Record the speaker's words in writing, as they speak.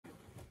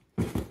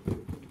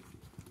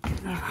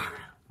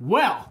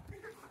Well,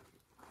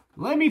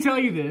 let me tell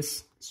you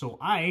this so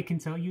I can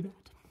tell you that.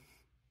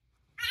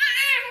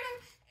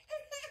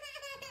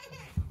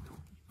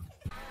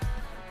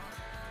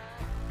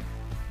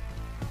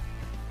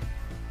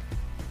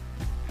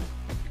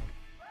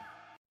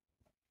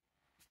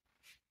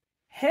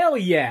 Hell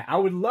yeah, I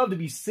would love to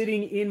be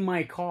sitting in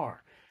my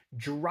car,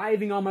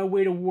 driving on my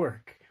way to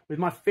work, with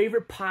my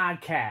favorite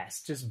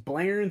podcast, just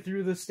blaring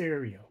through the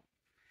stereo,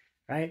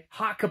 right?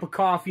 Hot cup of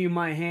coffee in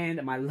my hand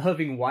that my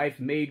loving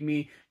wife made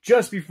me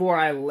just before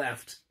I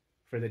left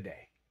for the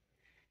day.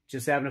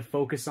 Just having to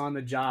focus on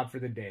the job for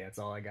the day, that's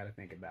all I got to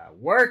think about.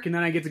 Work, and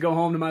then I get to go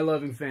home to my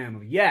loving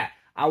family. Yeah,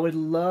 I would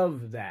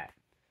love that.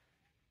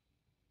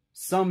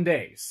 Some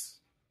days.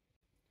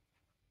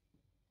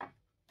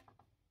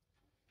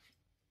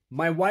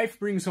 My wife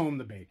brings home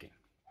the bacon.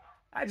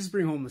 I just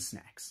bring home the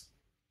snacks.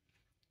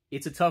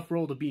 It's a tough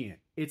role to be in.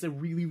 It's a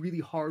really, really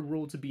hard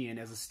role to be in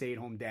as a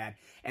stay-at-home dad.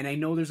 And I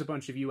know there's a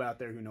bunch of you out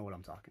there who know what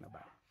I'm talking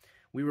about.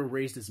 We were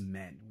raised as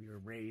men. We were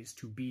raised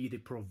to be the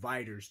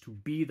providers, to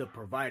be the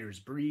providers.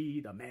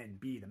 Be the men,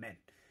 be the men.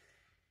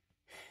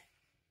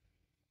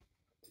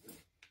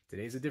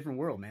 Today's a different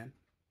world, man.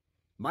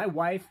 My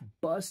wife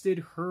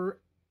busted her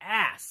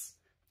ass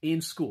in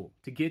school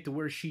to get to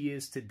where she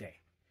is today.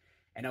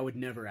 And I would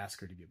never ask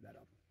her to give that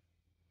up.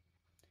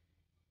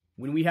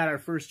 When we had our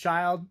first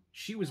child,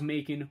 she was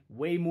making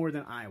way more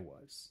than I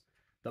was.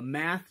 The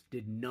math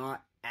did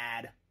not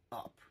add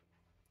up.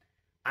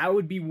 I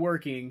would be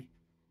working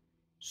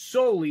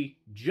solely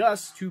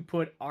just to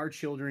put our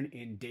children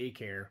in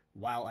daycare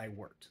while I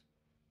worked.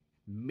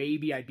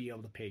 Maybe I'd be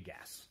able to pay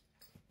gas.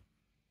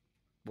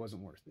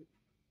 Wasn't worth it.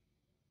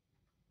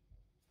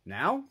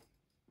 Now,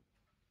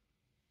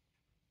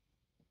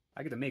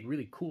 I get to make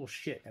really cool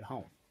shit at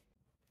home.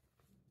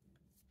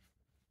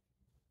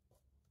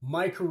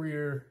 My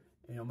career,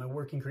 my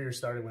working career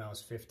started when I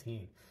was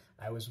 15.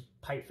 I was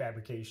pipe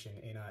fabrication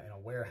in a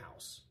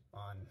warehouse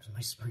on my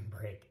spring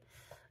break.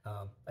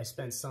 I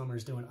spent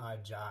summers doing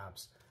odd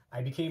jobs.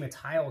 I became a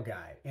tile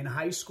guy in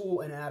high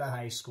school and out of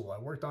high school. I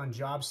worked on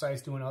job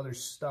sites doing other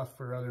stuff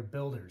for other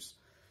builders.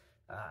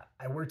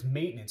 I worked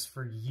maintenance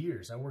for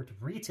years. I worked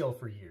retail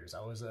for years.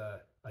 I was a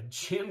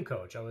gym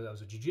coach. I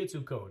was a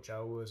jiu-jitsu coach. I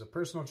was a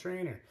personal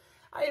trainer.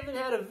 I even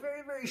had a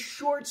very, very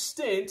short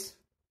stint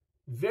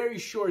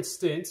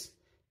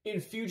in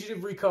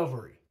fugitive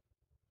recovery.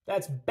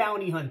 That's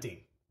bounty hunting.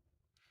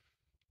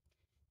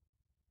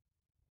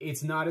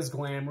 It's not as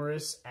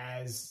glamorous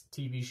as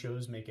TV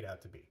shows make it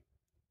out to be.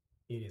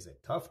 It is a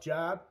tough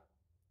job.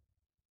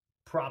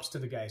 Props to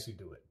the guys who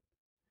do it.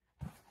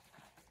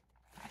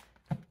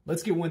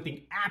 Let's get one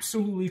thing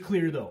absolutely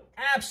clear, though.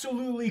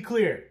 Absolutely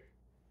clear.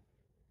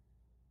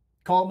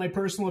 Call it my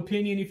personal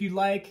opinion if you'd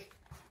like,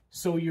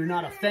 so you're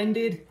not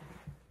offended.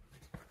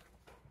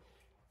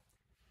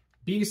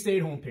 Being a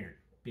stay-at-home parent,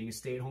 being a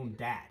stay-at-home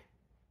dad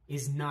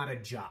is not a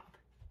job.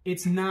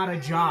 It's not a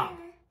job.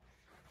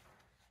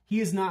 He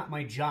is not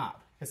my job.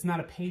 That's not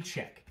a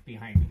paycheck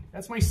behind me.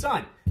 That's my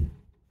son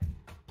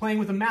playing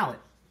with a mallet.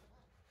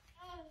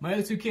 My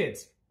other two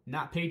kids,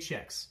 not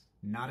paychecks,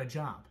 not a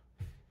job.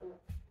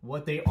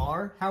 What they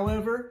are,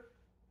 however,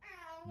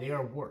 they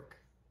are work.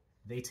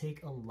 They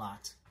take a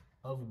lot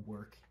of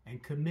work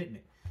and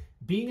commitment.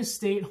 Being a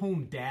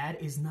stay-at-home dad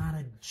is not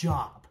a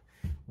job.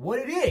 What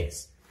it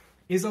is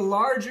a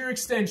larger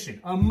extension,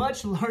 a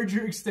much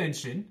larger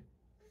extension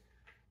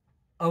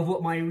of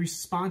what my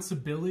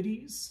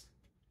responsibilities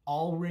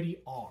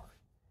already are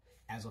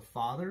as a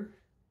father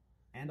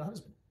and a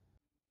husband.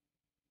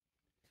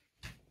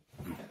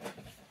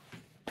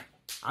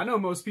 I know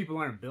most people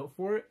aren't built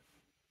for it.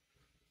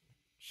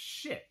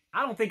 Shit,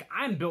 I don't think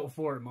I'm built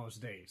for it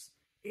most days.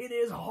 It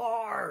is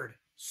hard.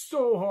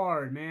 So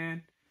hard,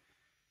 man.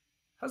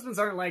 Husbands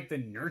aren't like the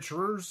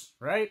nurturers,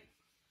 right?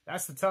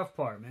 That's the tough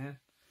part, man.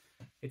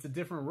 It's a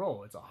different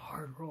role. It's a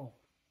hard role.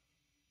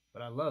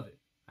 But I love it.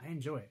 I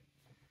enjoy it.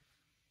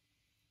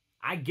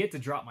 I get to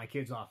drop my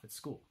kids off at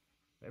school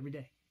every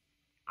day.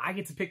 I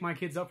get to pick my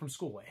kids up from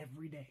school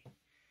every day.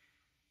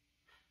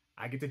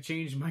 I get to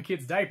change my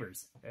kids'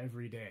 diapers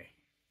every day.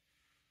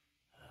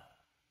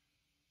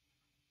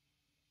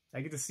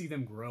 I get to see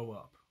them grow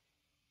up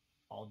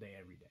all day,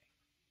 every day.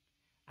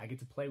 I get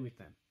to play with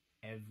them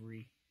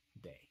every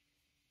day.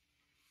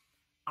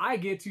 I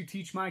get to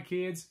teach my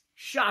kids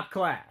shop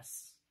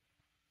class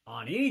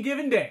on any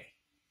given day.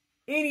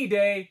 Any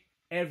day,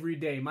 every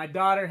day. My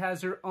daughter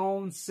has her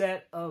own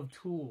set of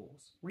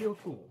tools. Real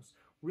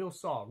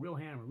saw, real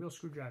hammer, real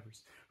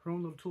screwdrivers. Her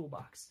own little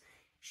toolbox.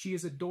 She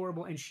is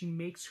adorable and she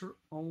makes her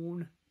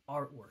own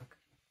artwork.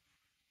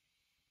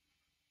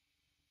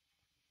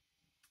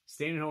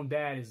 Staying at home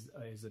dad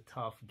is a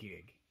tough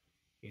gig.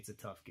 It's a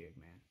tough gig,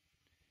 man.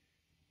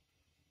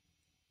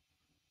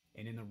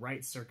 And in the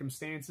right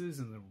circumstances,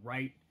 in the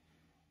right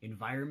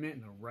environment,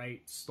 in the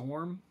right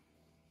storm,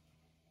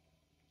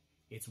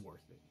 it's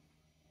worth it.